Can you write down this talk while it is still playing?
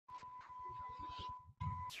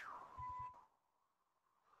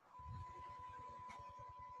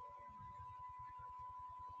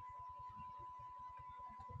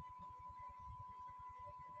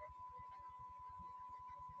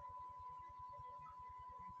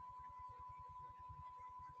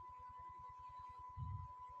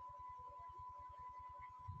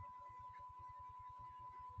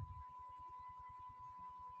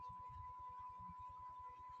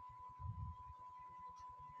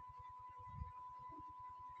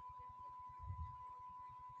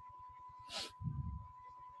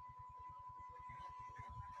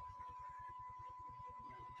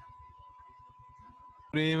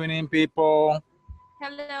Good evening, people.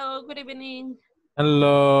 Hello, good evening.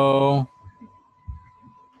 Hello.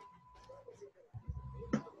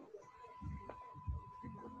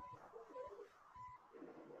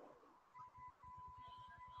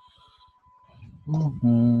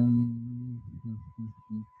 Mhm.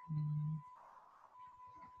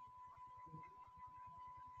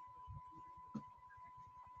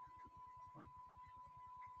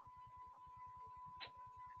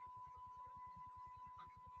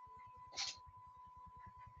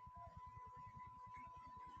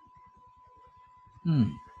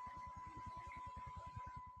 Hmm.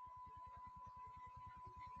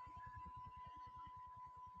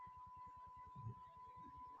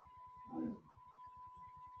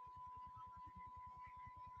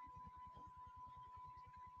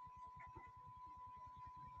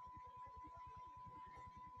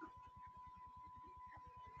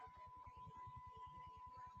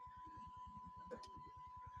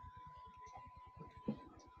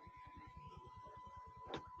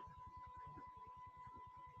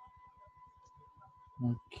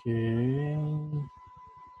 Okay.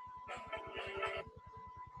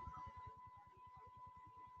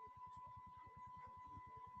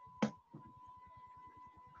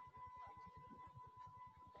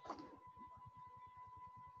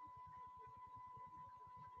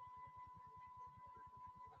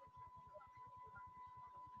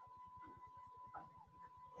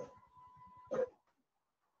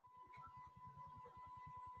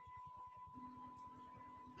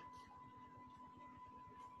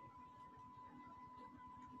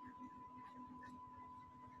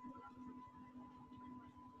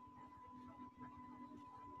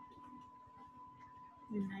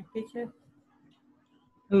 Good night, teacher.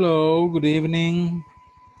 Hello, good evening.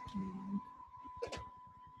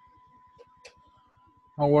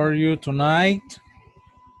 How are you tonight?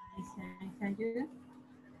 Nice, and you?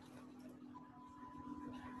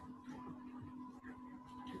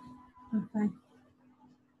 I'm fine.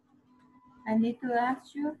 I need to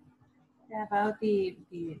ask you about the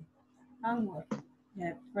homework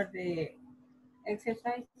for the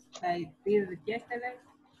exercise I did yesterday.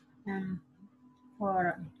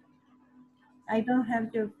 For I don't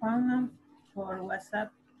have your phone number for WhatsApp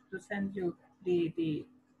to send you the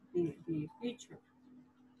picture.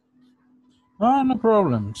 Oh, no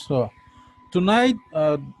problem. So tonight,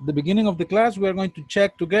 the beginning of the class, we are going to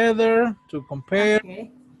check together to compare.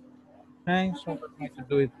 Okay. Okay, so Okay. we're going to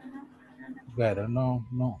do it better. No,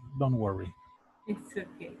 don't worry. It's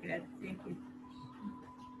okay. Great. Thank you.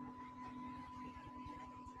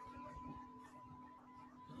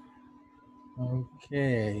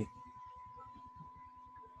 Okay.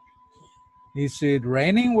 Is it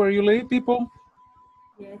raining where you live, people?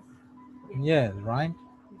 Yes. Yes, right?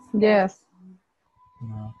 Yes.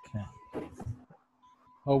 Okay.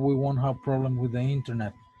 Oh, we won't have problem with the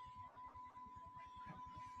internet.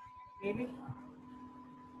 Really?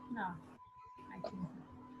 No. I think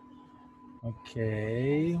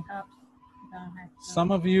Okay. stop. Don't have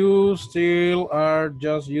Some of you still are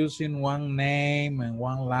just using one name and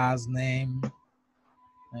one last name.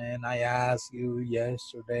 And I asked you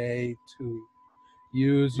yesterday to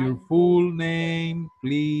use your full name,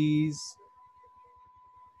 please.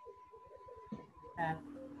 that.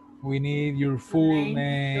 We need your full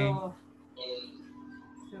name.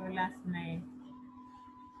 So last name.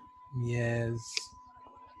 Yes.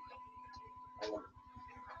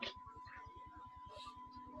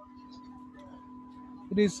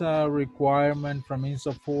 It is a requirement from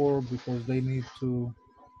INSAFORP because they need to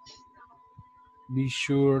be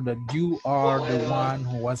sure that you are the one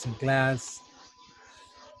who was in class.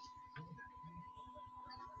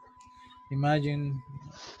 Imagine,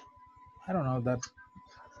 I don't know, that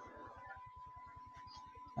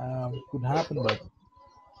could happen, but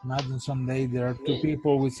imagine someday there are two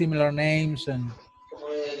people with similar names and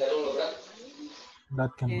that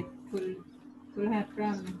can, It could have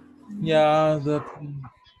problem. yeah, that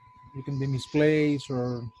you can be misplaced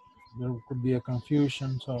or there could be a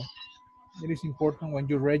confusion. So it is important when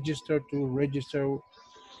you register to register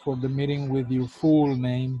for the meeting with your full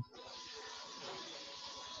name.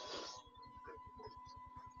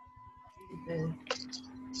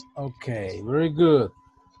 Okay, very good.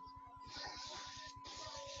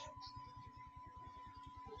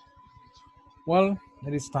 Well,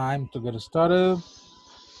 it is time to get started.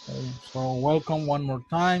 So welcome one more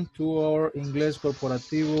time to our Inglés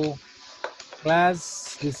Corporativo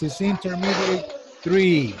class. This is intermediate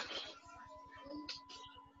 3.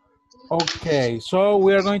 Okay, so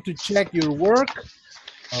we are going to check your work.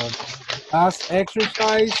 Last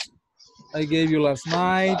exercise I gave you last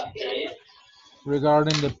night.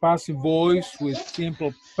 regarding the passive voice with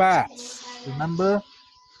simple past. Remember?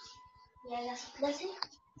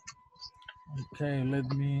 Okay, let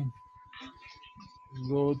me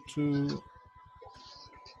go to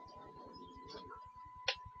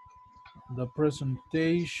the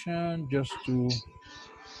presentation just to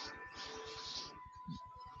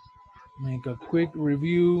make a quick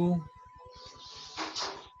review.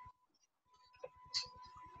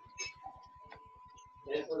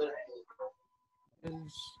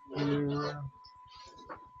 Is here.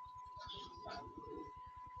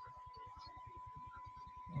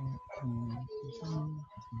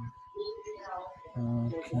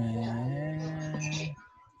 Okay.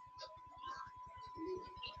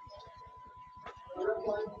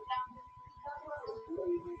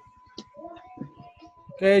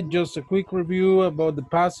 Okay, just a quick review about the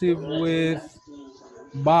passive with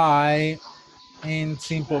by in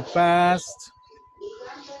simple past.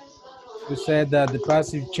 We said that the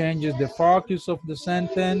passive changes the focus of the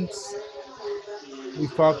sentence. We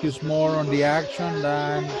focus more on the action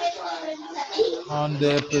than on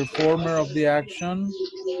the performer of the action.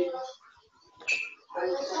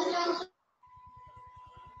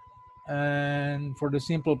 And for the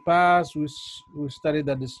simple past, we studied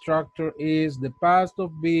that the structure is the past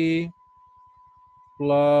of be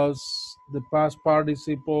plus the past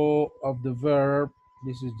participle of the verb.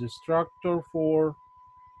 This is the structure for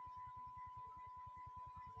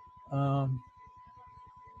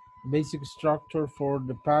basic structure for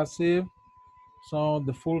the passive. So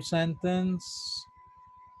the full sentence,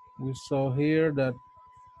 we saw here that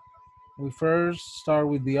we first start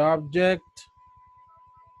with the object,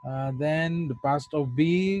 then the past of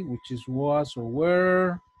be, which is was or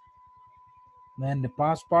were, then the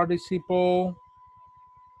past participle,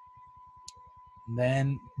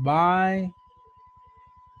 then by,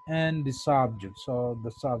 and the subject. So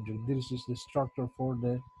the subject, this is the structure for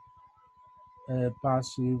the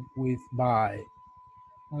passive with by.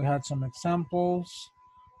 We had some examples.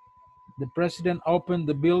 The president opened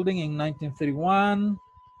the building in 1931.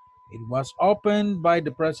 It was opened by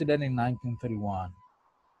the president in 1931.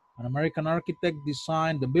 An American architect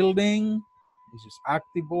designed the building. This is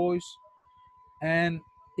active voice. And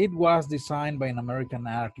it was designed by an American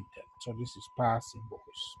architect. So this is passive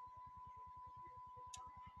voice.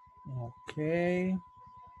 Okay.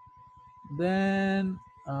 Then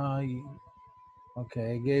I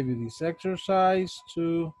gave you this exercise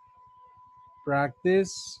to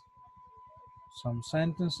practice some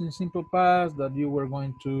sentences in simple past that you were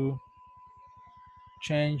going to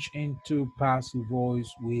change into passive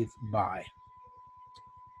voice with by.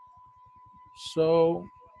 So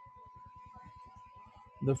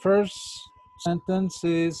the first sentence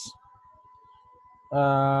is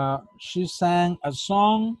she sang a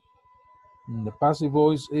song. And the passive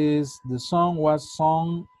voice is the song was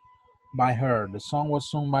sung by her. The song was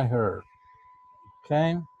sung by her.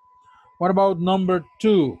 Okay. What about number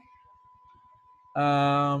 2?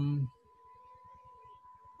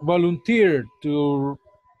 Volunteer to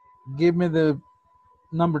give me the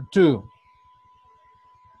number 2.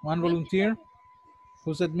 One volunteer?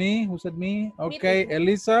 Who said me? Who said me? Okay,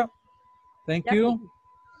 Elisa. Thank you.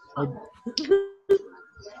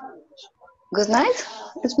 Good night.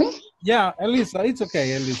 It's me. Yeah, Elisa. It's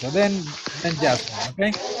okay, Elisa. Then Jasmine.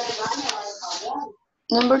 Okay.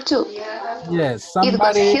 Number 2. Yes. It was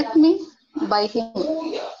Somebody. hit me by him.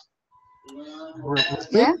 Repeat.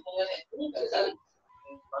 Yeah.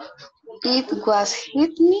 It was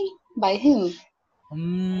hit me by him.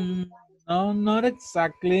 No, not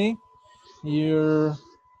exactly. You're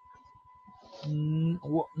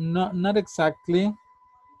not exactly,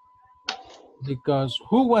 because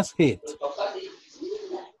who was hit?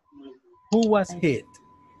 Who was hit?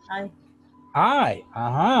 I.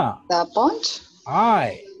 The punch.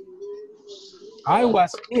 I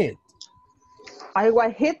was hit. I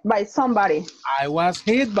was hit by somebody. I was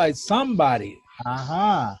hit by somebody.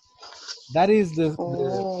 That is the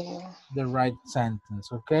right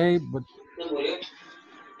sentence, okay? But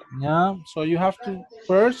yeah, so you have to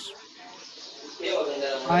first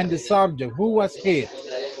find the subject. Who was hit?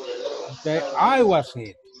 Okay, I was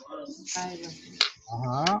hit.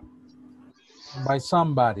 By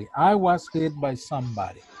somebody. I was hit by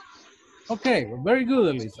somebody. Okay, well, very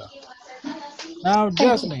good, Elisa. Now,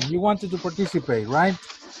 Jasmine, you wanted to participate, right?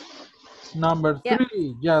 Number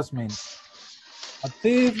 3, Jasmine. A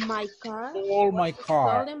thief stole my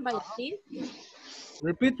car. Stolen by a thief.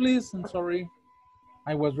 Repeat, please. I'm sorry.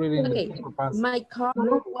 I was reading the simple past. My car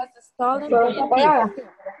was stolen by a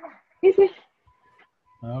thief.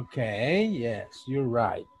 Okay, yes, you're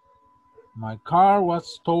right. My car was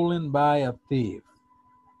stolen by a thief.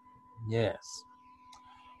 Yes.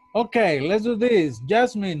 Okay, let's do this.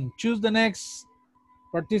 Jasmine, choose the next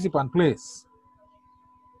participant, please.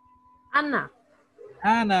 Anna.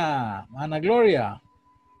 Ana Gloria.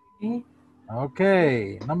 Me,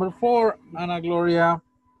 Okay, number 4, Ana Gloria.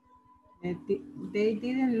 they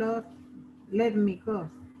didn't let me go.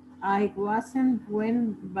 I wasn't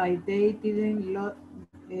when by they didn't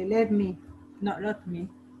let me, not let me.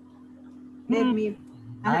 Let me.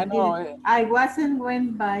 I know. I wasn't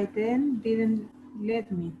when by then didn't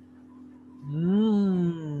let me.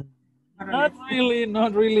 More or not less. really,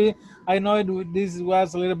 not really. I know this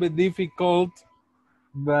was a little bit difficult,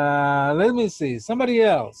 but let me see. Somebody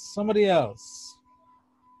else.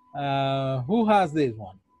 Who has this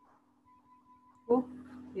one? Who?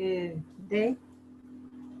 They.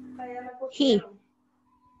 He.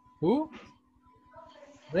 Who?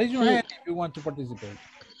 Raise your hand if you want to participate.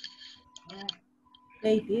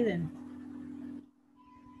 They didn't.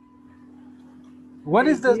 What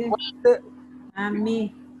They is the? didn't. What is the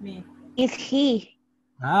Me. It's he.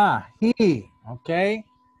 he. Okay.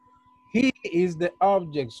 He is the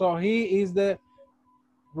object, so he is the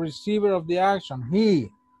receiver of the action. He.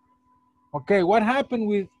 Okay. What happened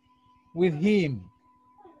with him?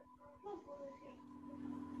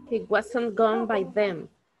 He wasn't gone by them.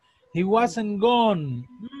 He wasn't gone.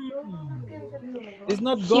 It's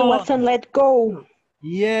not He gone. wasn't let go.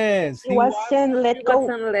 Yes, He wasn't let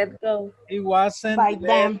go. He wasn't by let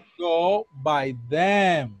them. go by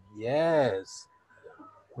them. Yes.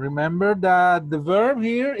 Remember that the verb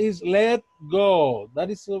here is let go. That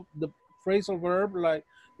is the phrasal verb, like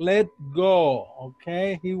let go.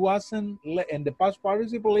 Okay. He wasn't let, and the past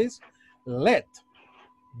participle is let.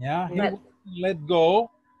 Yeah. He wasn't let go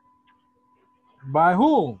by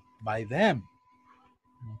who? By them.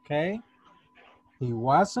 Okay. He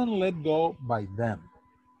wasn't let go by them.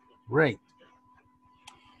 Great.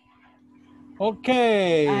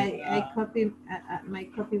 Okay. I copy. My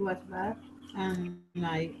copy was bad, and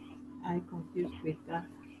I confused with that.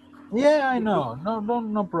 Yeah, I know.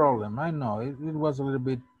 No problem. I know it was a little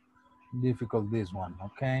bit difficult, this one.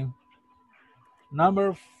 Okay.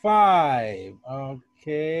 Number 5.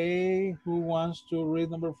 Okay. Who wants to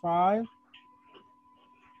read number 5?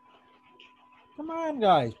 Come on,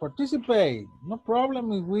 guys, participate. No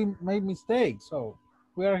problem if we make mistakes. So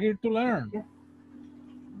we are here to learn. Yeah.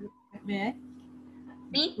 May I?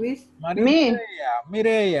 Me? Please. Me.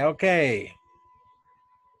 Mireya, okay.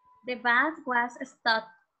 The bus was stopped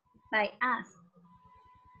by us.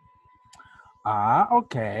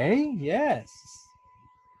 Okay. Yes.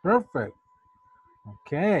 Perfect.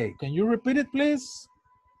 Okay. Can you repeat it, please?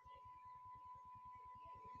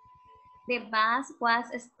 The bus was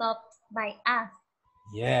stopped by us.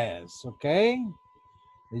 Yes. Okay.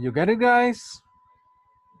 Did you get it, guys?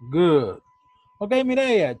 Good. Okay,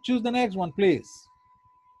 Mireya, choose the next one, please.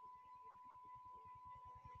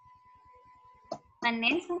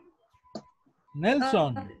 Vanessa.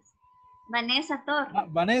 Nelson. Vanessa Torres.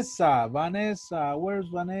 Vanessa. Where's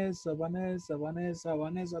Vanessa?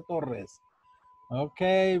 Vanessa Torres.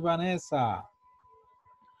 Okay, Vanessa.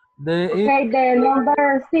 Okay, the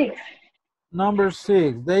number 6. Number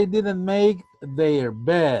 6. They didn't make their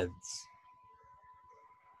beds.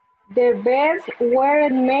 The beds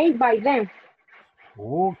weren't made by them.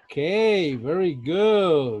 Okay, very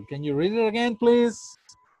good. Can you read it again, please?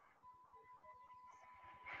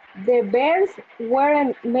 The beds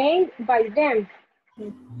weren't made by them.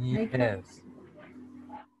 Yes.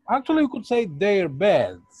 Actually, you could say their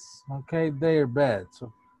beds. Okay, their beds.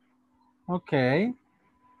 Okay.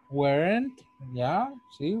 Weren't, yeah,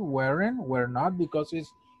 see, weren't, were not, because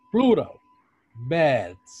it's plural.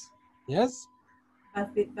 Beds. Yes?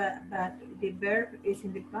 But the verb is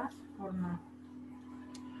in the past or not?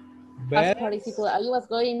 Past participle. I was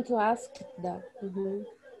going to ask that.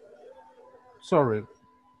 Sorry.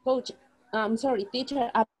 Coach, I'm sorry,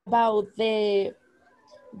 teacher, about the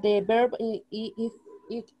verb if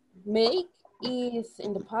it make is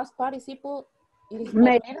in the past participle. It is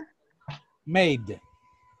Made. Made.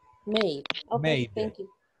 Made. Okay, Made. thank you.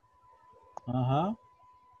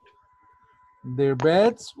 Their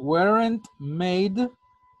beds weren't made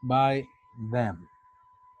by them.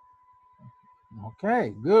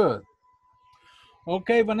 Okay, good.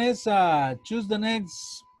 Okay, Vanessa, choose the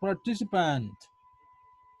next participant.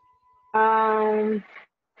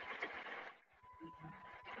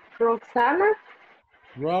 Roxana.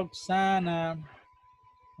 Roxana.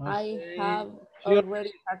 Okay. I have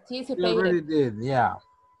already participated. You already did, yeah.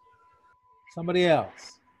 Somebody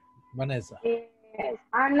else. Vanessa. Yes.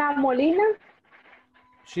 Ana Molina.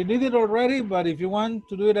 She did it already, but if you want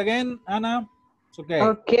to do it again, Anna, it's okay.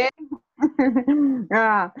 Okay.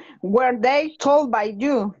 Were they told by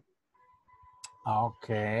you?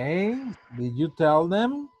 Okay. Did you tell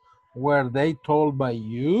them? Were they told by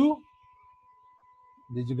you?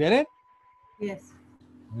 Did you get it? Yes.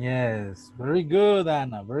 Yes. Very good,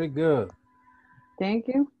 Anna. Very good. Thank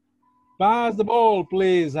you. Pass the ball,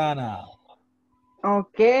 please, Anna.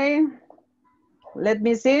 Okay. Let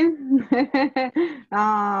me see.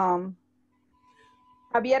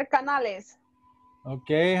 Javier Canales.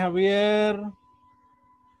 Okay, Javier.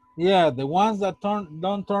 Yeah, the ones that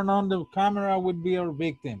don't turn on the camera would be our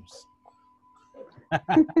victims.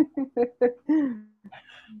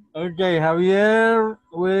 Okay, Javier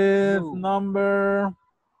with Oh, number.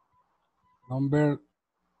 number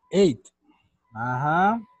 8.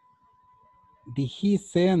 Uh-huh. Did he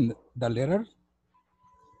send the letter?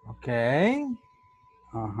 Okay.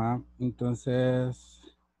 Ajá. Entonces,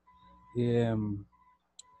 em,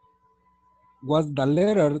 was the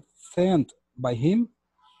letter sent by him?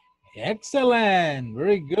 Excellent.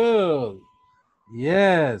 Very good.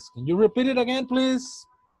 Yes. Can you repeat it again, please?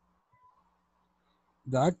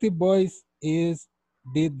 The active voice is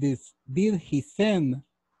did he send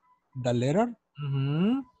the letter?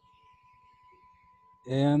 Mm-hmm.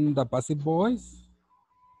 And the passive voice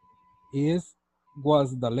is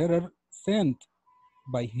was the letter sent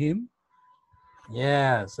by him?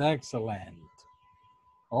 Yes, excellent.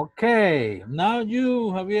 Okay. Now you,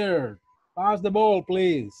 Javier. Pass the ball,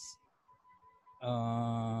 please.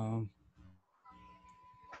 Uh,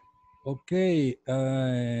 okay.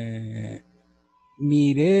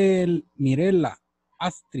 Mirela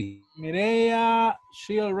Astrid. Mireya,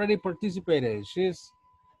 she already participated. She's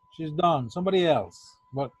done. Somebody else.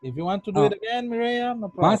 But if you want to do it again, Mireya, no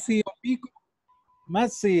problem. Masi Pico.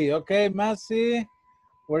 Messi, okay, Messi.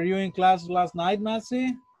 Were you in class last night,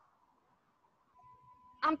 Messi?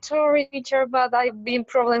 I'm sorry, teacher, but I've been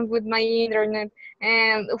problem with my internet,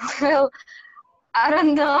 and well, I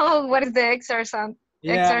don't know what is the exercise.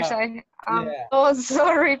 Yeah, I'm yeah. so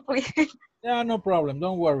sorry, please. Yeah, no problem.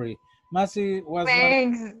 Don't worry. Messi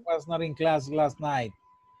Thanks. was not in class last night.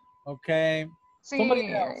 Okay. Somebody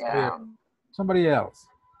See, else, Javier. yeah. Somebody else.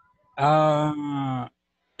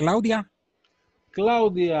 Claudia.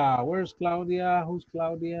 Claudia. Where's Claudia? Who's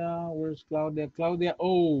Claudia? Where's Claudia? Claudia.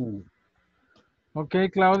 Oh. Okay,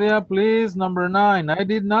 Claudia, please. Number 9. I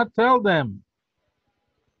did not tell them.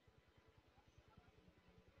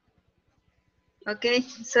 Okay,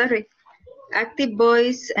 sorry. Active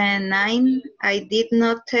voice and 9, I did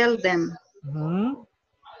not tell them. Mm-hmm.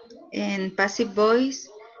 And passive voice,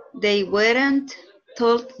 they weren't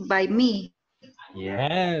told by me.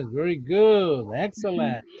 Yes, very good.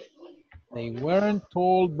 Excellent. They weren't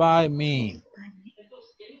told by me.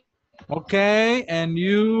 Okay, and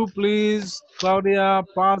you please, Claudia,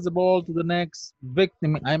 pass the ball to the next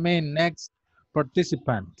victim, next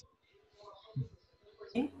participant.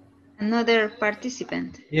 Another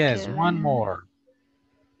participant. Yes, one more.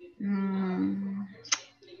 Mm,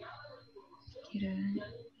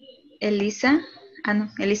 Elisa. Ah, no,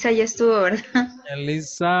 Elisa ya estuvo, ¿verdad?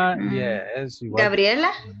 Elisa, yes.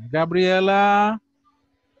 Gabriela. Gabriela,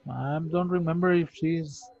 I don't remember if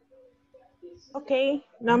she's... Okay,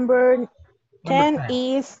 number 10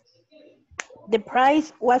 is the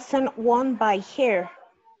prize wasn't won by her.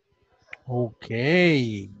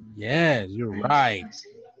 Okay, yes, you're right.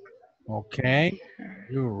 Okay,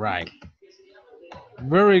 you're right.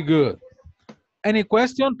 Very good. Any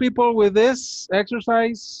question, people, with this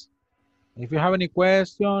exercise? If you have any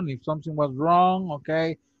question, if something was wrong,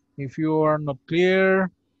 okay, if you are not clear,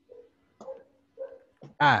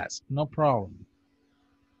 ask, no problem.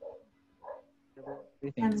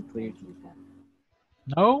 Everything's clear.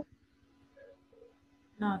 No?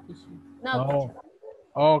 No, teacher. No, Oh, teacher.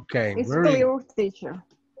 okay, It's very clear, teacher.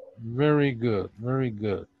 Very good, very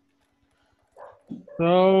good.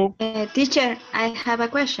 So, Teacher, I have a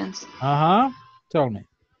question. Tell me.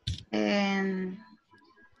 In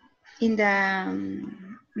the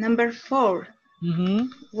number 4,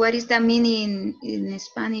 what is the meaning in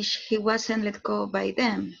Spanish? He wasn't let go by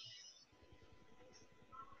them.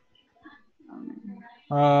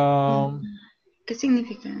 ¿Qué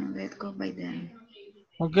significa let go by them?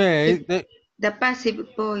 Okay. The passive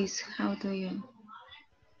voice, how do you?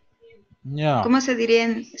 Yeah. ¿Cómo se diría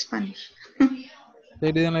en Spanish?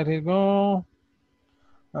 They didn't let it go.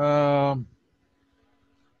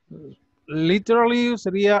 Literally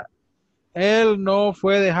sería, él no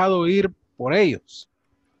fue dejado ir por ellos.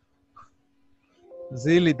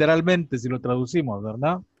 Sí, literalmente, si lo traducimos,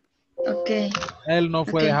 ¿verdad? Ok. Él no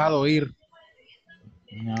fue dejado ir.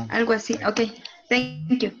 No. Algo así, ok.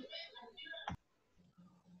 Thank you.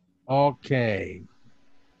 Okay.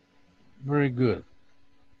 Very good.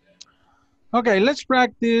 Okay, let's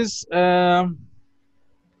practice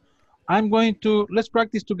let's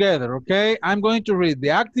practice together, okay? I'm going to read the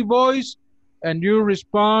active voice and you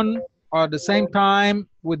respond at the same time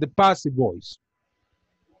with the passive voice.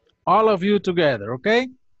 All of you together, okay?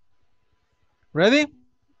 Ready?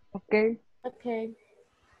 Okay. Okay.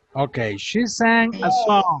 Okay, she sang a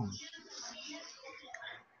song.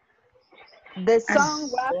 The song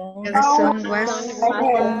was The song was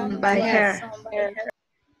by her.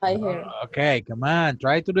 By her. Okay, come on,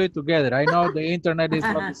 try to do it together. I know the internet is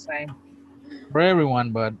not the same for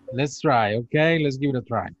everyone, but let's try, okay? Let's give it a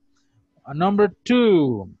try. Number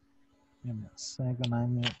 2. Give me a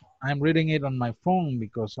second. I'm reading it on my phone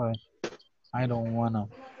because I don't wanna.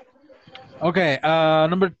 Okay,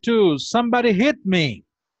 number 2. Somebody hit me.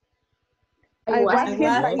 I was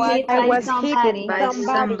hit By by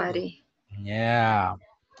somebody. Yeah.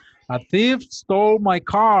 A thief stole my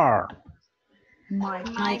car. my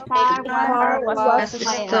Car Was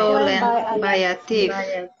stolen by a thief.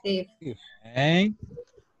 Okay.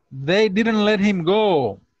 They didn't let him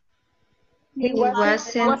go. He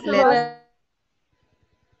wasn't let.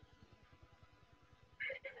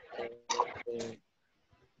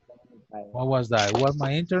 What was that? Was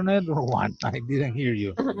my internet or what? I didn't hear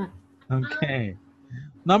you. Okay.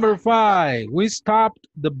 Number 5. We stopped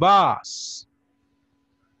the bus.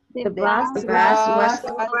 The bus The bus was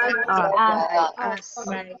was by us.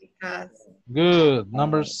 Good.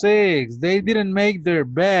 Number 6. They didn't make their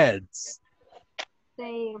beds.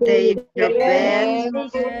 They bed by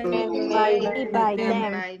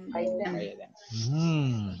them. by them.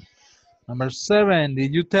 Hmm. Number 7.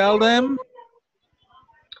 Did you tell them?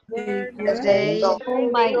 They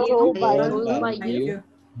told by you. Told by you.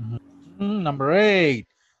 Number 8.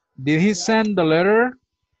 Did he send the letter?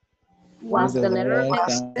 Was the letter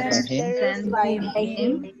sent By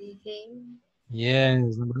him.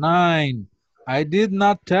 Yes. Number 9. I did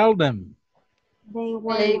not tell them. they They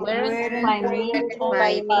weren't weren't by me.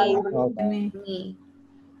 By Me. me.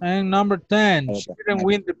 And number 10. She didn't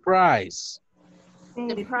win the prize.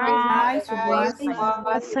 The Price was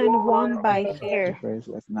Wasn't won by her.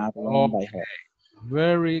 Okay.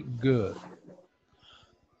 Very good.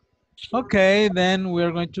 Okay, then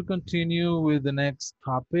we're going to continue with the next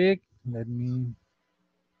topic. Let me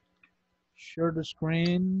share the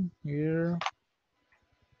screen here.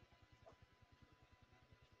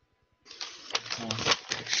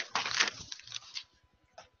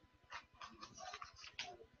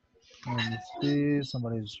 Let me see,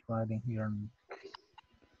 somebody's writing here in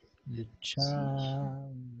the chat.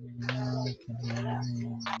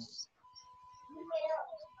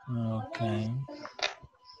 Okay.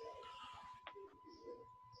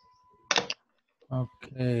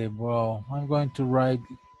 Okay, well, I'm going to write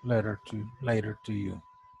later to you.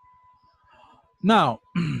 Now,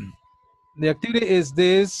 the activity is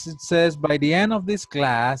this. It says, by the end of this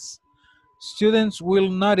class, students will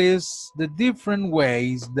notice the different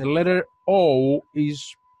ways the letter O is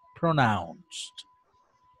pronounced.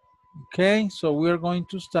 Okay, so we're going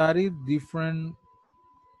to study different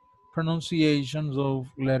pronunciations of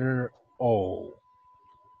letter O.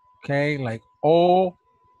 Okay, like O,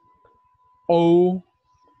 O,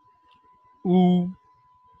 U,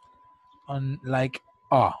 and like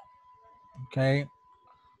A. Okay.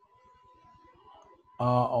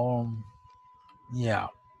 Yeah.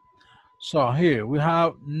 So here we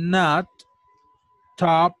have not,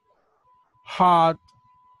 top, hot,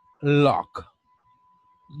 lock.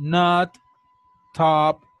 Not,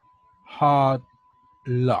 top, hot,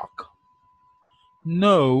 lock.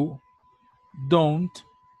 No, don't,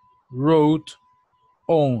 wrote,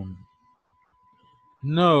 own.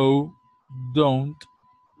 No, don't,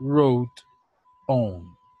 wrote, own.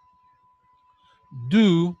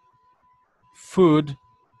 Do, food,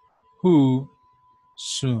 who,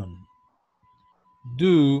 soon.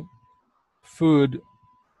 Do, food,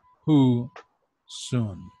 who,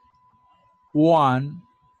 soon. One,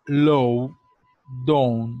 low,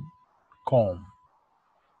 don't, come.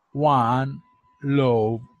 One,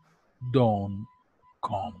 low, don't,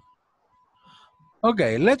 come.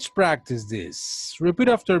 Okay, let's practice this. Repeat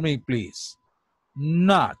after me, please.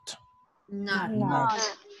 Not. Not.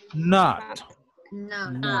 Not.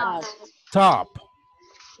 Not. Top.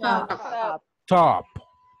 Top. Top.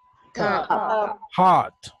 Top.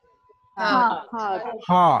 Hot. Hot.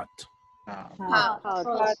 Hot.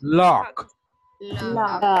 Lock.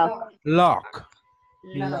 Lock. Lock.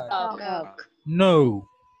 Lock. No.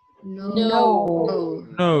 No.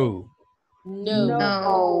 No.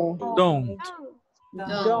 No. Don't.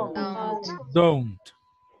 Don't. Don't.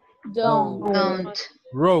 Don't.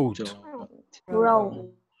 Wrote.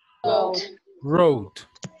 Wrote.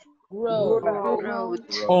 Wrote.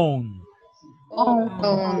 Own.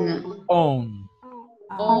 Own. Own.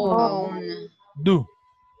 Own. Do.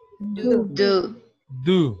 Do.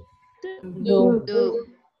 Do.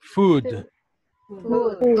 Food.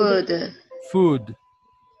 Food. Food. Food.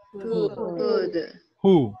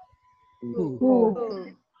 Who. Who.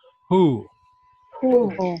 Who.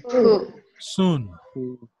 Who. Soon.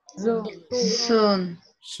 Soon.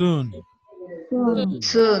 Soon.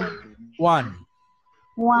 Soon. One.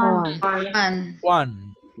 One. One.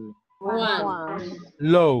 One.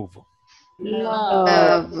 Love. Love.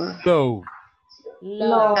 Love. Love.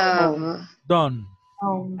 Love. Done.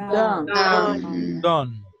 Done.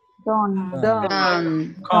 Done.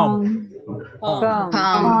 Done. Come.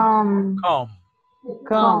 Come.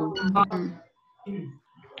 Come.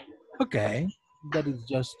 Okay. That is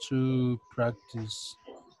just to practice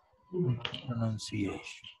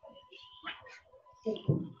pronunciation.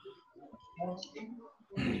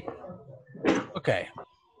 Okay.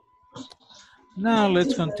 Now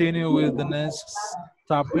let's continue with the next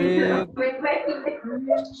topic.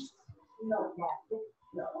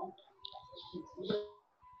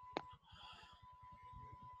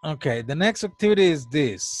 Okay, the next activity is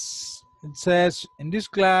this. It says, in this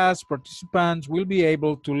class, participants will be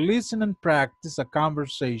able to listen and practice a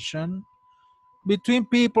conversation between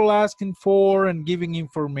people asking for and giving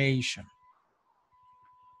information.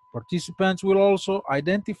 Participants will also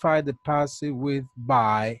identify the passive with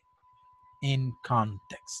by in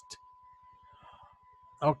context.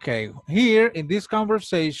 Okay, here in this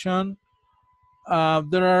conversation,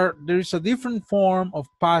 there is a different form of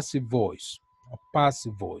passive voice.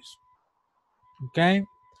 Okay,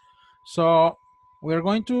 so we're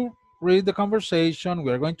going to read the conversation,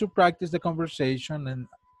 we're going to practice the conversation, and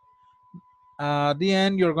at the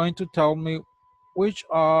end you're going to tell me which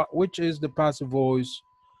is the passive voice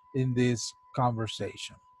in this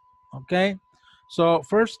conversation. Okay, so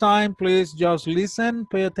first time, please just listen,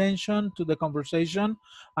 pay attention to the conversation.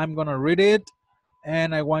 I'm gonna read it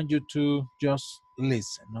and I want you to just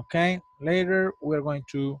listen. Okay, later we're going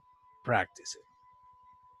to practice it.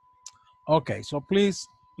 Okay, so please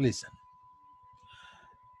listen.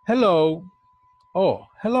 Hello. Oh,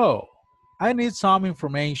 hello. I need some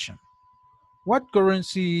information. What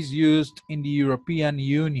currency is used in the European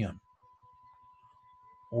Union?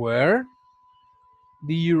 Where?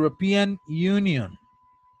 The European Union.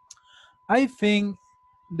 I think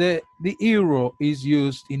the euro is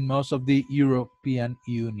used in most of the European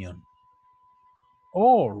Union.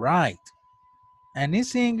 Oh, right. And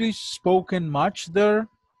is English spoken much there?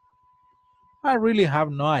 I really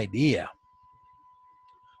have no idea.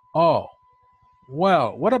 Oh,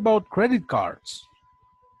 well, what about credit cards?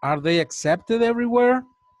 Are they accepted everywhere?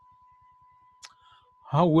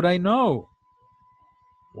 How would I know?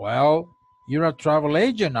 Well, you're a travel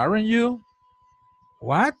agent, aren't you?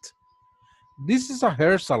 What? This is a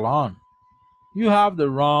hair salon. You have the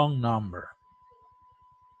wrong number.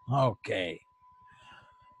 Okay.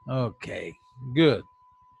 Okay, good.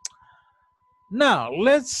 Now,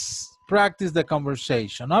 let's practice the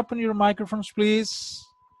conversation. Open your microphones, please,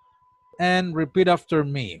 and repeat after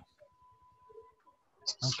me.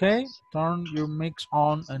 Okay, turn your mics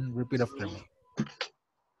on and repeat after me.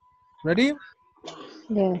 Ready?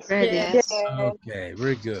 Yes. Ready. Yes. Okay,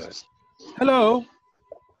 very good. Hello.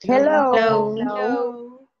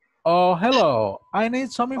 Hello. Oh, hello. I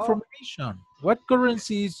need some information. What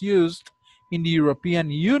currency is used in the European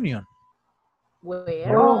Union? Where?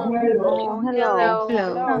 Hello.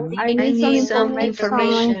 I need some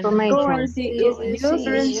information. Currency is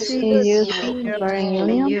used in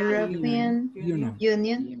the European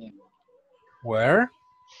Union. Where?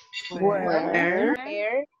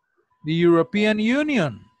 Where? The European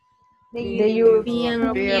Union. The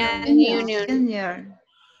European Union.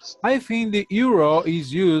 I think the euro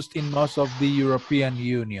is used in most of the European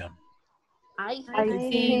Union. I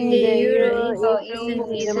think the euro is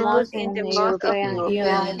used in the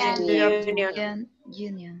European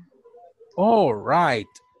Union. All right.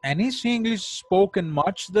 And is English spoken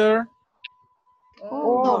much there?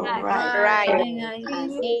 Oh, right.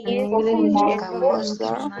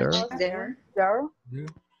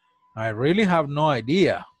 I really have no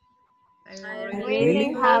idea. I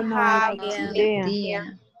really have no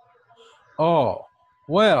idea. Oh,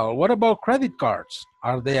 well, what about credit cards?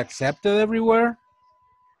 Are they accepted everywhere?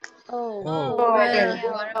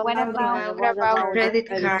 What about credit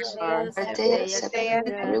cards? Are they accepted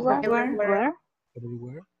everywhere?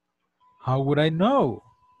 Everywhere? How would I know?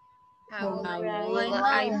 How would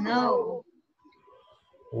I know?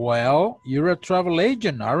 Well, you're a travel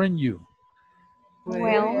agent, aren't you?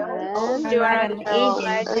 Well, you are an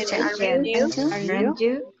agent, aren't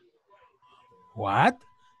you? What?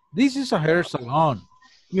 This is a hair salon.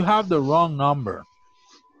 You have the wrong number.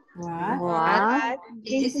 What?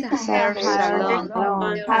 This is a hair salon.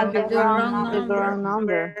 Have the wrong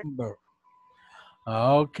number.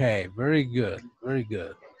 Okay, very good, very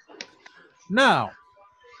good. Now,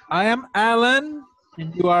 I am Alan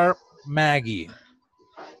and you are Maggie.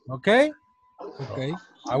 Okay? Okay.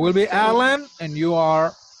 I will be Alan and you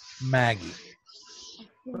are Maggie.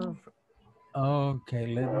 Perfect.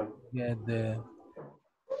 Okay, let me get the,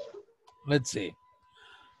 let's see.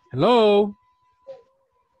 Hello.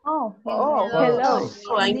 Oh, Hello.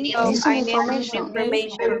 I need some information.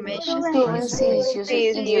 Currency is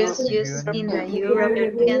used in In the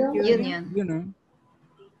European Union. You know,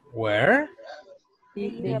 Where?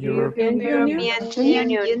 The European Union.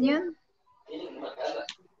 Union?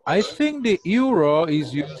 I think the euro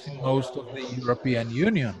is used in most of the European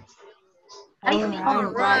Union.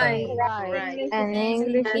 Right. And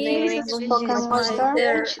English is spoken much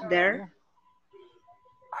there. There.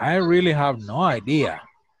 I really have no idea.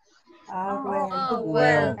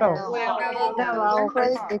 Well, about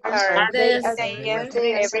credit cards, are they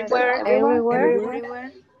accepted everywhere?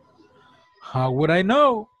 Everywhere. How would I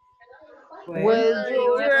know? Well,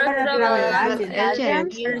 you're a travel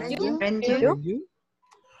agent. And and you?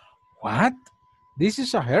 What? This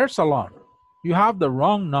is a hair salon. You have the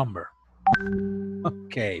wrong number.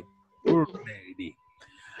 Okay, poor lady.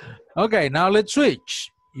 Okay, now let's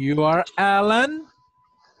switch. You are Alan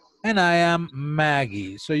and I am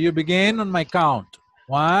Maggie. So you begin on my count.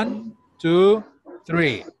 1, 2,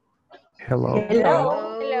 3.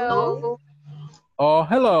 Hello. Oh,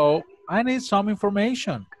 hello. I need some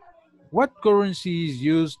information. What currency is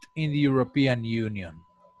used in the European Union?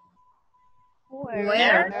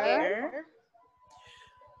 Where?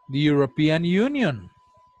 The European Union.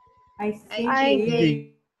 I think I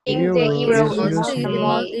the think the euro is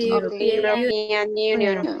among the of the European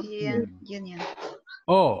Union. European Union.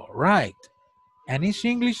 Oh, right. And is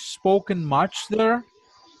English spoken much there?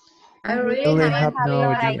 I really have no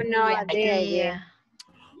idea. Yeah.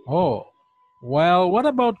 Oh, well, what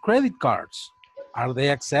about credit cards? Are they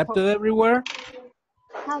accepted everywhere?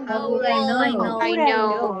 How would I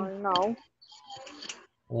know? No.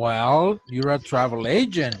 Well, you're a travel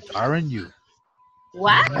agent, aren't you?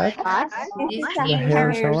 What? This is a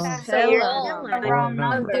hair salon. Wrong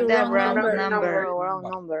number. The wrong wrong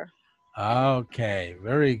number. Okay,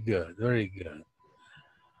 very good, very good.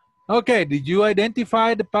 Okay, did you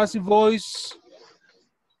identify the passive voice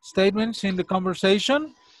statements in the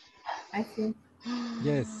conversation? I think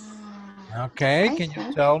Yes. Okay, can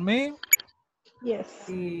you tell me? Yes.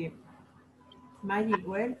 the magic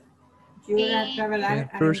word. You're a travel agent.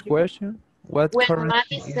 First question, what When currency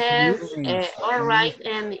Maggie is says, used? all right,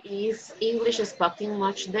 and is English spoken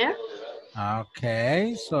much there?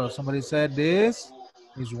 Okay, so somebody said this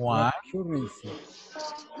is one. Currency.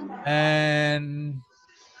 And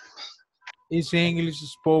is English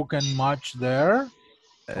spoken much there?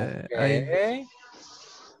 Okay.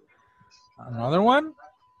 Another one?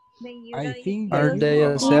 I think Are they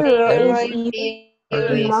accepted everywhere?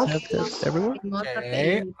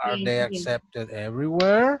 Okay, are they accepted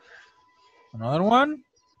everywhere? Another one?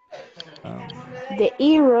 The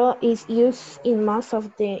euro is used in most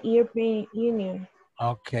of the European Union.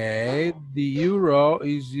 Okay, the euro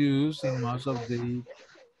is used in most of the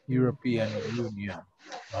European Union.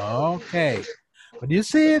 Okay, but you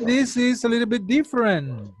see, this is a little bit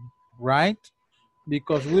different, right?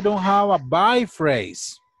 Because we don't have a by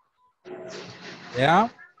phrase. Yeah.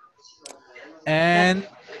 And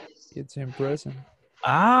It's in present.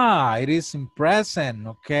 it is in present,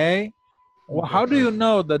 okay? Well, how do you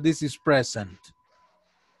know that this is present?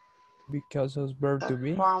 Because of verb to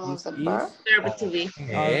be. This Verb to be.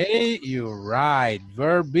 Okay, you're right.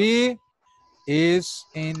 Verb be is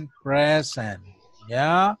in present.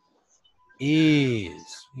 Yeah, is.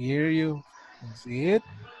 Here you can see it.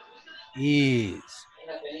 Is.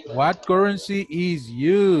 What currency is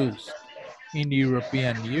used in the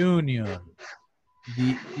European Union?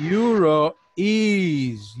 The euro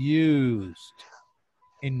is used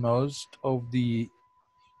in most of the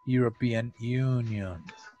European Union.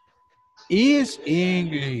 Is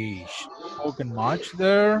English spoken much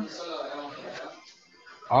there?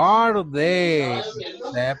 Are they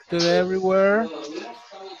accepted everywhere?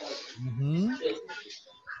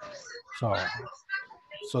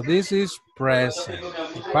 So this is present.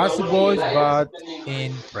 Passive voice, but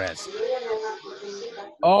in present.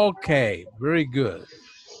 Okay, very good.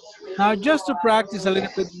 Now, just to practice a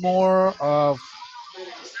little bit more of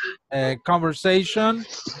a conversation,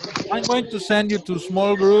 I'm going to send you to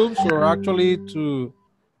small groups, or actually to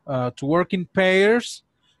work in pairs.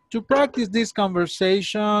 to practice this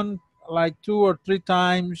conversation like 2 or 3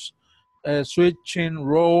 times, switching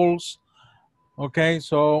roles. Okay,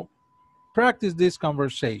 so practice this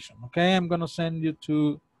conversation. Okay, I'm gonna send you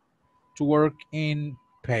to work in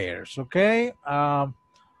pairs. Okay,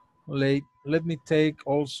 let me take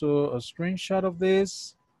also a screenshot of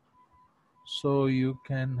this so you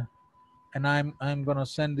can, and I'm gonna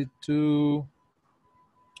send it to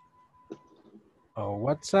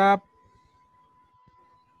WhatsApp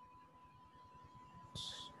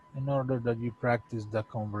in order that you practice the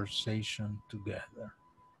conversation together.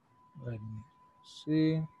 Let me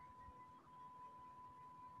see.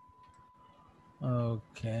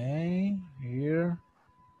 Okay, here.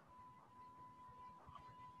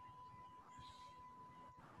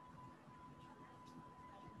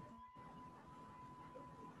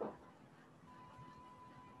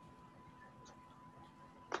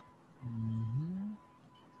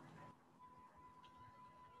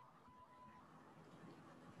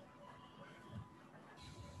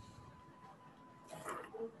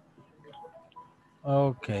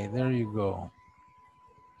 Okay, there you go.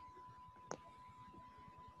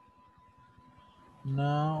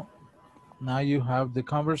 Now you have the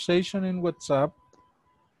conversation in WhatsApp,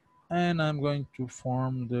 and I'm going to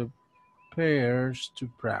form the pairs to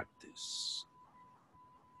practice.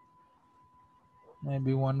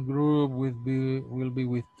 Maybe one group will be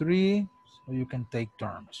with 3, so you can take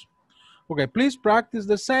turns. Okay, please practice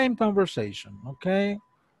the same conversation, okay,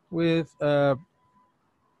 with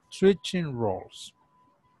switching roles.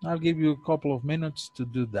 I'll give you a couple of minutes to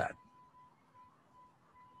do that.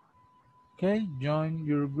 Okay, join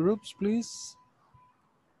your groups, please.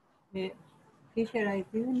 Teacher, I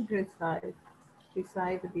didn't recite the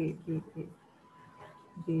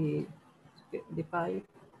 5.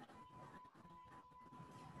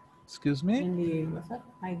 Excuse me? In the WhatsApp,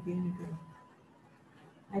 I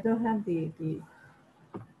don't have the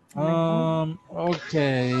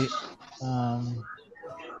Okay.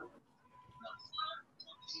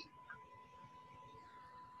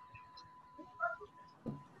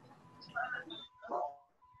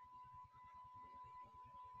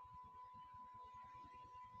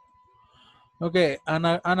 Okay,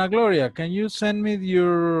 Ana Gloria, can you send me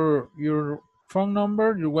your phone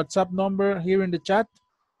number, your WhatsApp number here in the chat?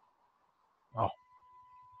 Oh,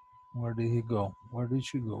 where did he go? Where did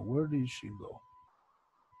she go? Where did she go?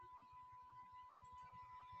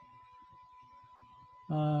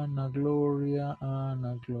 Ana Gloria,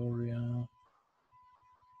 Ana Gloria.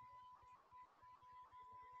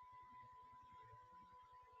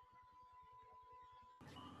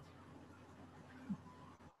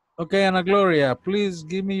 Okay, Ana Gloria, please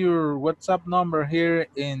give me your WhatsApp number here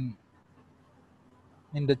in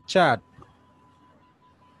the chat.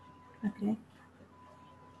 Okay.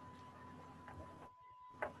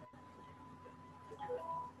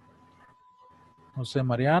 Jose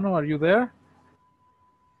Mariano, are you there?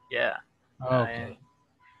 Yeah. Okay. I'm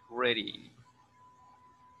ready.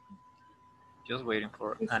 Just waiting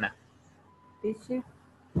for Anna. Teacher,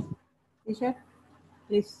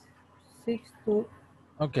 is 62.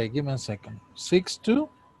 Okay, give me a second. 62?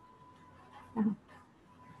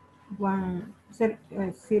 01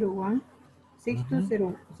 62 01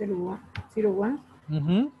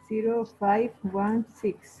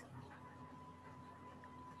 0516.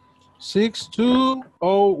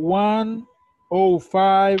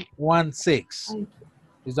 62010516.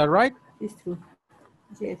 Is that right? It's true.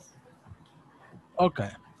 Yes.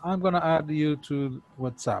 Okay, I'm gonna add you to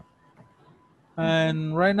WhatsApp.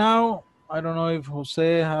 And right now, I don't know if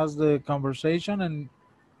Jose has the conversation. And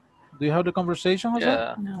do you have the conversation, Jose?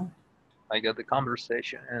 Yeah. No. I got the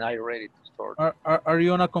conversation and I'm ready to start. Are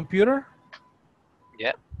you on a computer?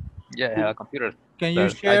 Yeah. Yeah, I have a computer. Can you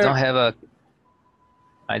share? I don't have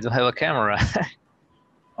a camera.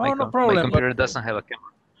 Oh, no problem. My computer doesn't have a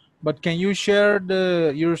camera. But can you share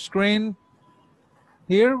your screen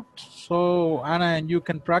here so Anna and you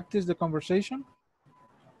can practice the conversation?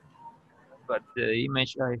 But the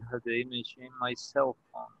image, I have the image in my cell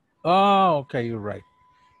phone. Oh, okay, you're right.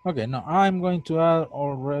 Okay, now I'm going to add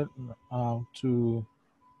already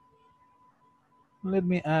let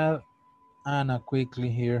me add Anna quickly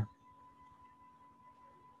here.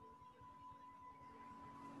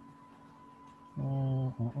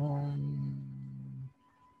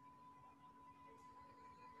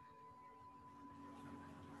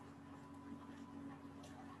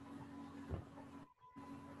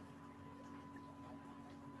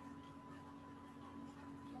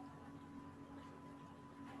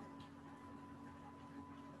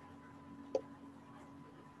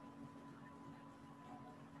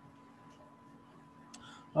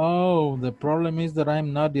 Oh, the problem is that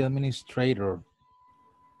I'm not the administrator.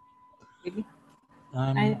 Really?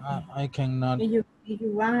 I cannot. If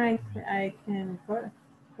you want, I can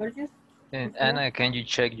purchase. And Anna, can you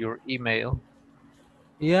check your email?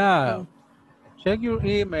 Yeah, Okay. check your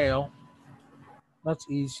email. That's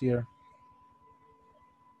easier.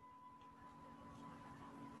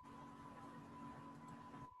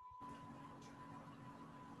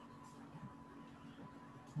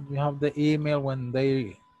 You have the email when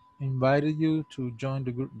they invited you to join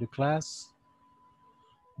the class.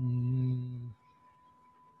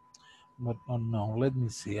 But oh no, let me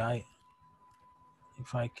see.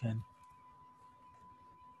 If I can.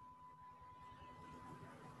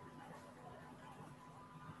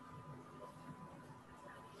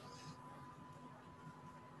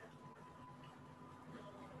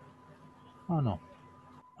 Oh no,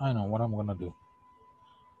 I know what I'm gonna do.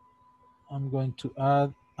 I'm going to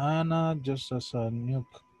add Anna just as a new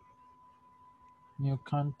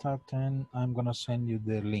contact, and I'm gonna send you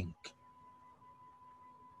the link.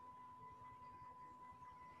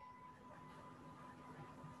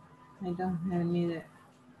 I don't have neither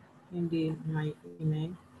in my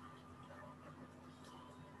email.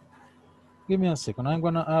 Give me a second. I'm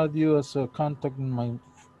gonna add you as a contact in my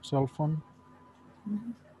cell phone.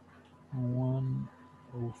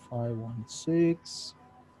 10516.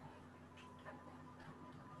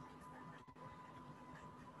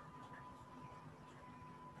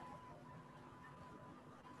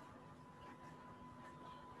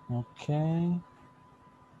 Okay.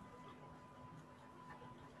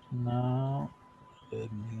 Now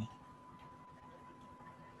let me.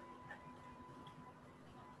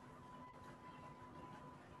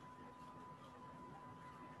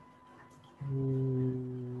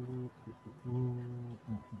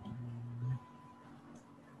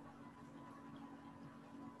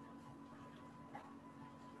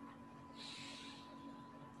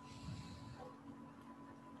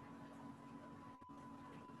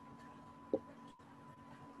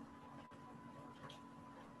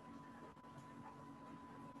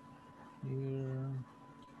 Here.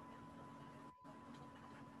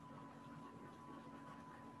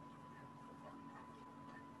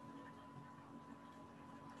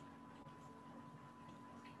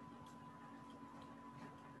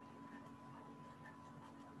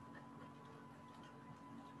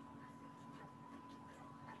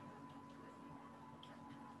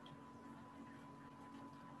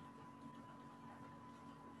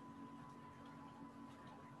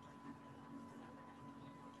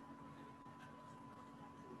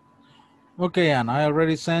 Okay, Anne, I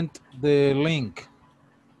already sent the link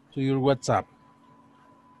to your WhatsApp.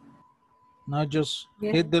 Now just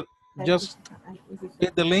hit the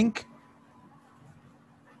hit the link.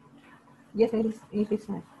 Yes, it is.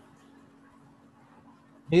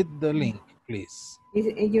 Hit the link, please. Is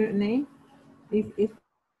it your name? Is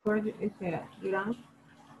for your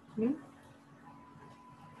name?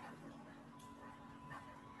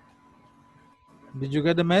 Did you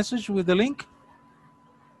get the message with the link?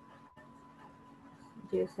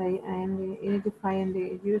 Yes, I am identifying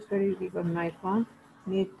the user because my phone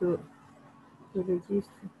need to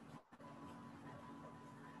register.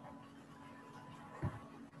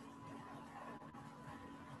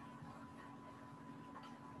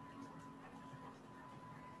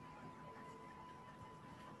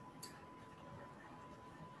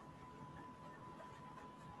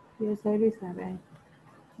 Yes, I listen, right?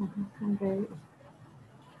 I'm ready.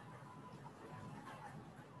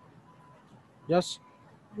 Yes.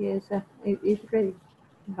 Yes, it's ready,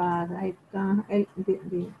 but I don't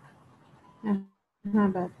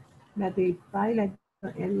but the file I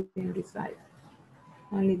don't edit inside.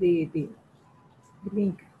 Only the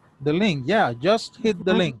link. The link, yeah, just hit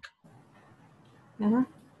the link.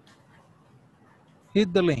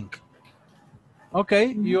 Hit the link.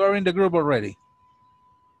 Okay, you are in the group already.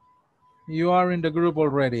 You are in the group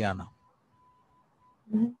already, Anna.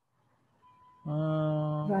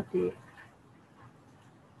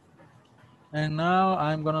 And now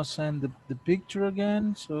I'm gonna send the picture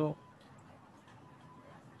again, so.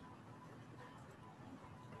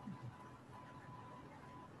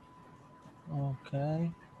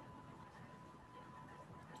 Okay.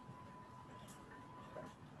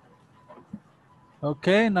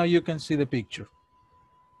 Okay, now you can see the picture.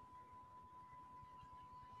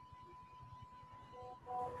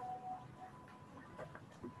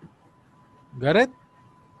 Got it?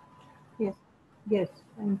 Yes, yes,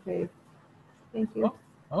 I'm ready. Thank you.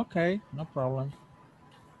 Oh, okay, no problem.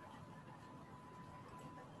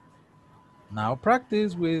 Now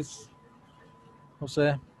practice with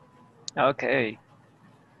Jose. Okay.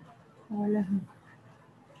 Hola.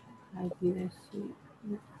 I didn't see.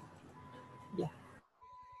 Yeah.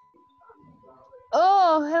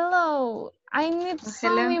 Oh, hello. I need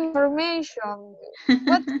some Hello. information.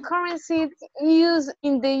 What currency is used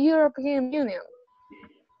in the European Union?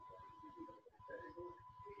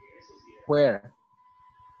 Where?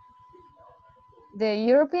 The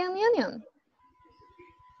European Union.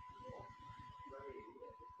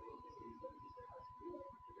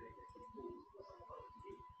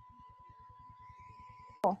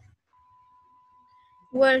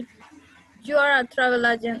 Well, you are a travel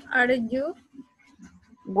agent, aren't you?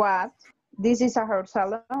 What? This is a hair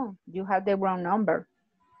salon. You have the wrong number.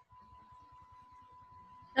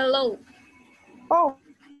 Hello. Oh,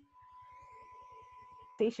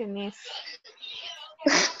 station is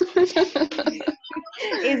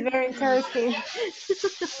it's very interesting.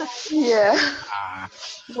 Yeah.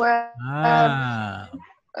 What? Ah.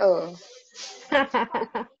 Oh.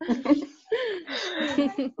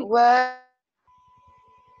 What?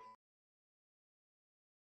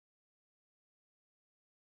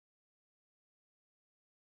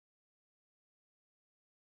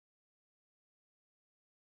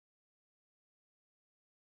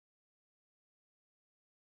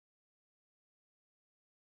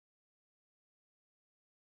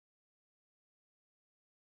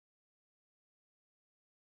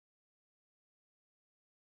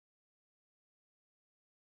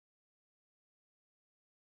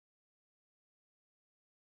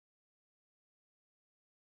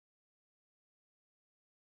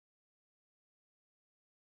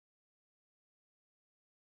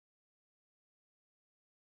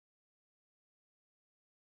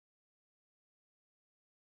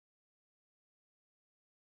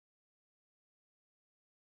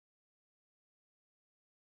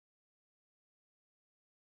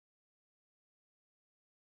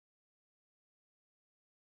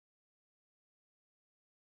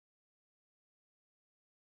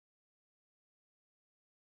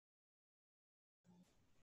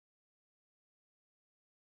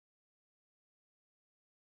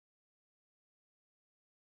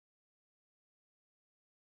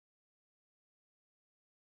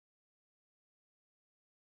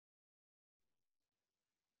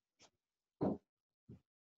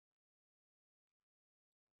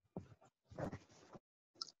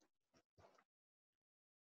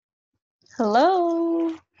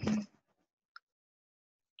 Hello.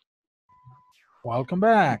 Welcome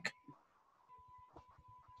back.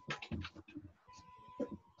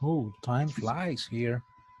 Oh, time flies here.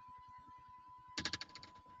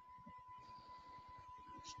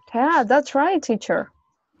 Yeah, that's right, teacher.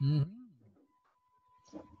 Mhm.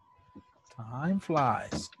 Time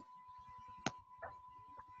flies.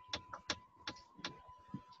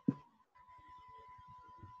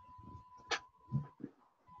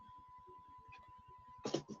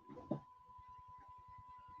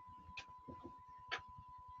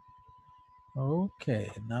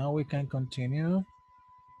 Okay, now we can continue.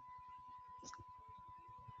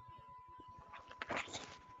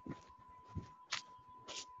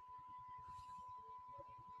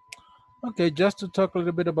 Okay, just to talk a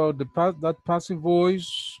little bit about that passive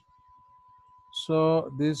voice.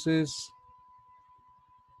 So this is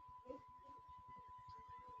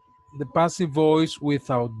the passive voice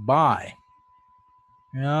without by.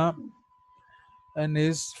 Yeah, and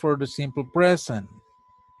is for the simple present.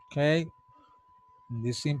 Okay, in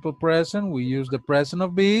the simple present, we use the present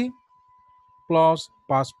of be plus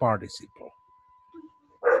past participle.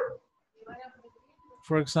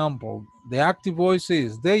 For example, the active voice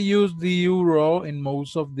is, they use the euro in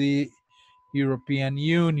most of the European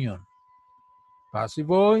Union. Passive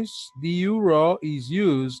voice, the euro is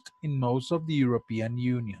used in most of the European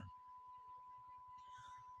Union.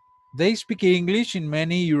 They speak English in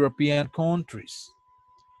many European countries.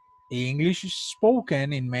 English is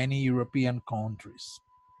spoken in many European countries.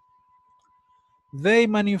 They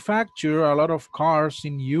manufacture a lot of cars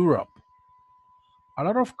in Europe. A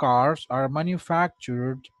lot of cars are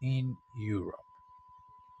manufactured in Europe.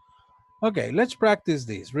 Okay, let's practice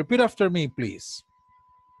this. Repeat after me, please.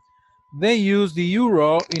 They use the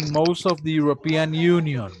euro in most of the European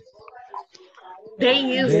Union. They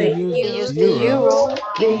use They the use The euro euro,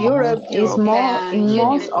 the in Europe most is of more in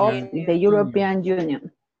most of the Union. European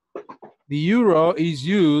Union. The euro is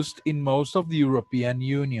used in most of the European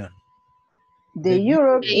Union. The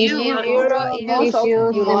Europe is euro in most is of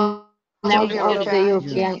used in Europe. most of the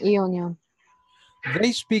European Union.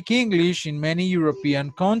 They speak English in many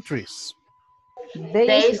European countries. They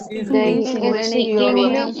they speak speak They English in English many speak in European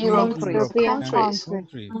English many in countries. European countries.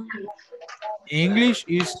 countries. English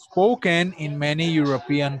is spoken in many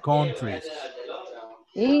European countries.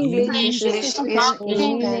 English is English is spoken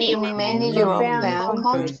spoken in many European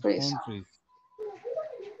countries. countries.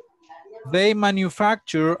 They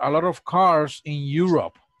manufacture a lot of cars in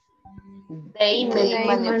Europe. They They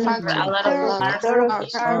manufacture a lot of manufacture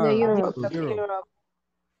cars. Europe.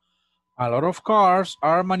 A lot of cars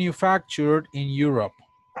are manufactured in Europe.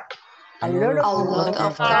 A lot A lot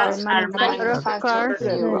of cars are manufactured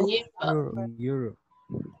in Europe.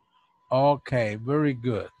 Okay, very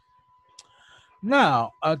good.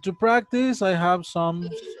 Now, to practice, I have some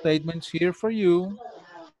statements here for you.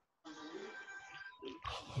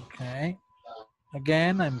 Okay.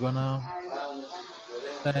 Again, I'm gonna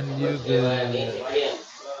send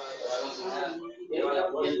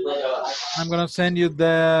you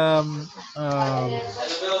the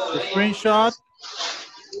screenshot.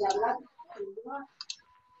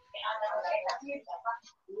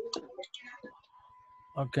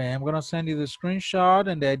 Okay, I'm gonna send you the screenshot,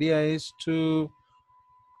 and the idea is to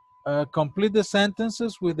complete the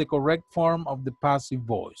sentences with the correct form of the passive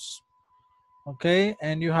voice. Okay,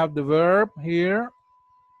 and you have the verb here,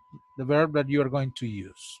 the verb that you are going to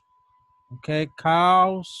use. Okay,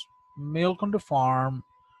 cows milk on the farm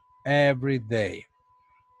every day.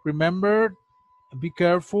 Remember, be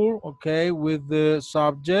careful, okay, with the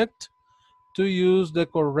subject to use the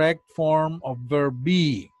correct form of verb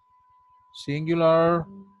be, singular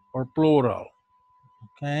or plural,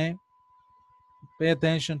 okay? Pay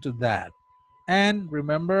attention to that. And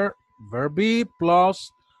remember, verb be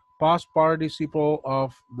plus past participle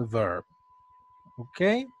of the verb,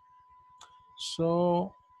 okay?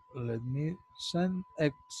 So let me send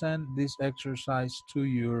this exercise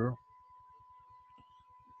to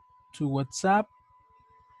WhatsApp.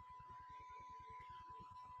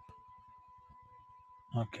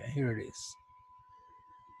 Okay, here it is.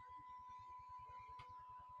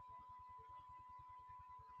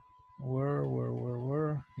 Where?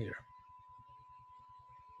 Here.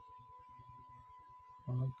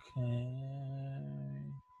 Okay.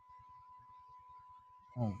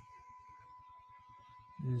 Oh,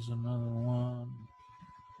 there's another one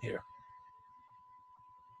here.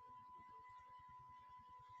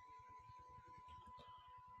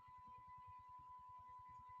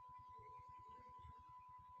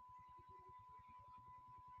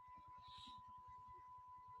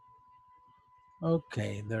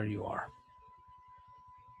 Okay, there you are.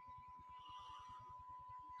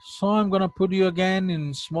 So I'm gonna put you again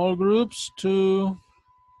in small groups to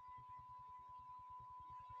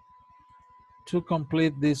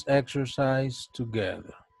complete this exercise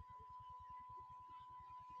together.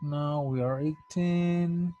 Now we are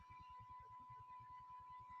 18.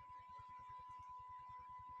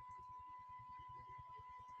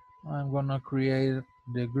 I'm gonna create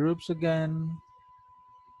the groups again.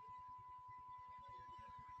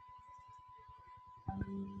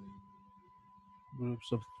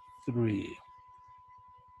 Groups of 3.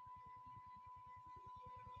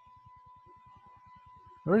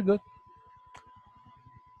 Very good.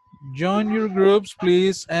 Join your groups,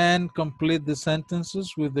 please, and complete the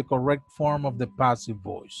sentences with the correct form of the passive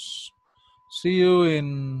voice. See you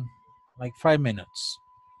in like 5 minutes.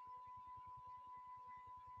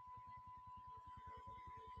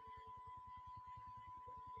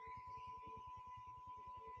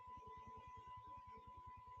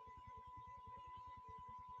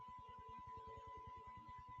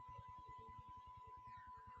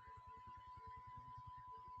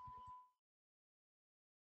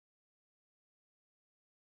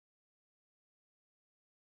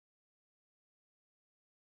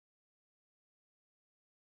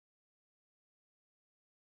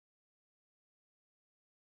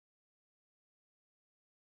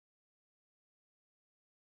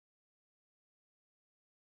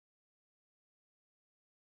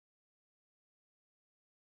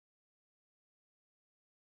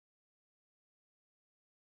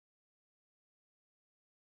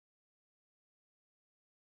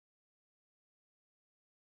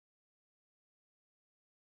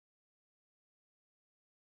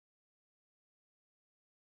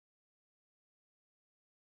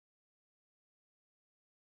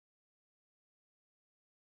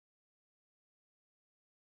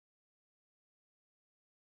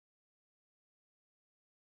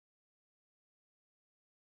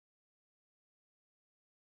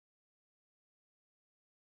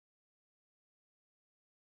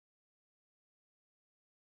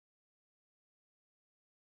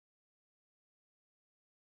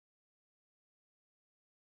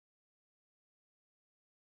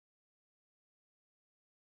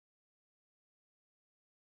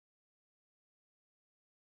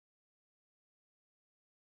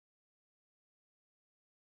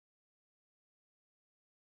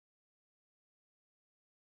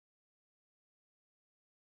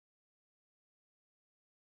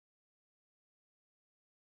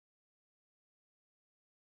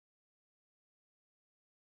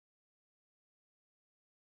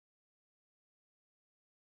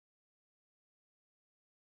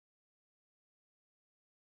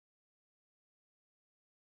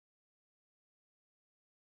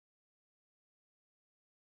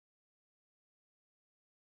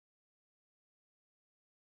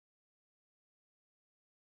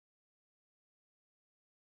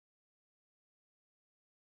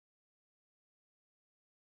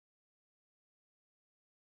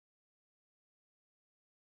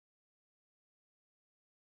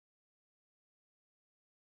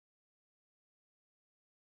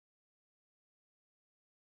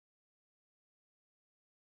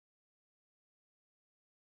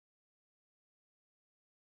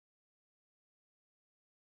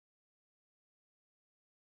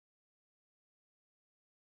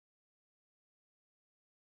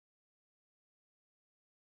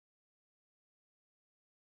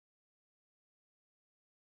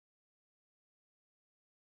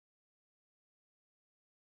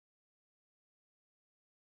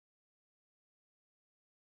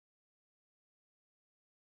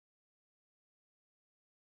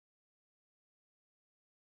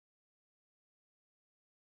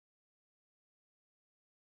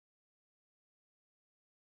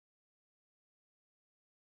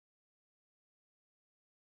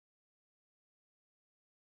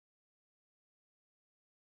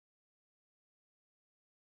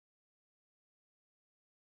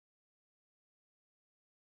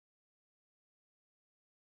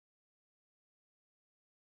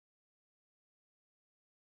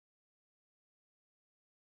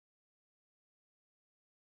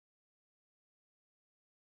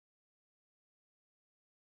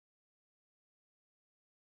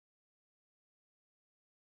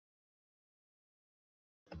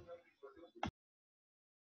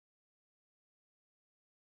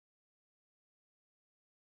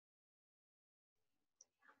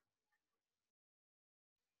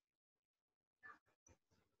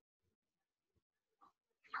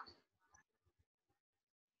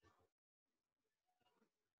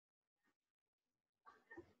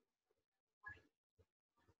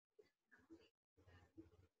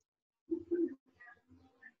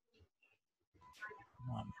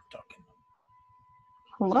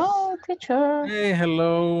 Hello, teacher. Hey,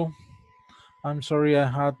 hello. I'm sorry I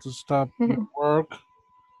had to stop your work,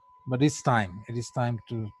 but it's time. It is time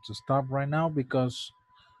to stop right now because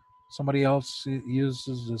somebody else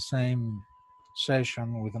uses the same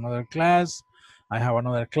session with another class. I have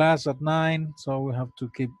another class at 9, so we have to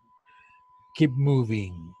keep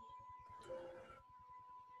moving.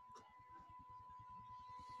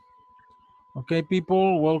 Okay,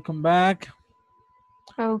 people, welcome back.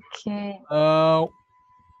 Okay.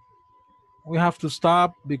 We have to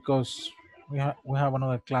stop because we have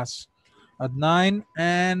another class at 9,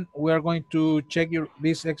 and we are going to check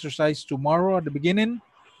this exercise tomorrow at the beginning.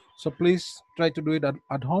 So please try to do it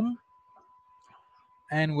at home,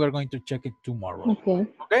 and we're going to check it tomorrow. Okay.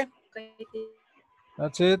 Okay.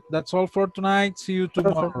 That's it. That's all for tonight. See you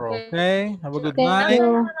tomorrow. Okay. Have a good night.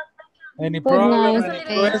 You. Any Good problem? night. Any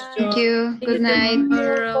Thank questions? you. Good night.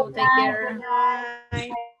 Take care.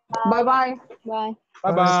 Bye-bye. Bye.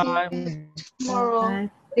 Bye bye. Tomorrow.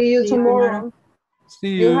 See See you tomorrow.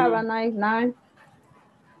 See You have you. a nice night.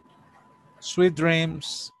 Sweet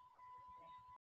dreams.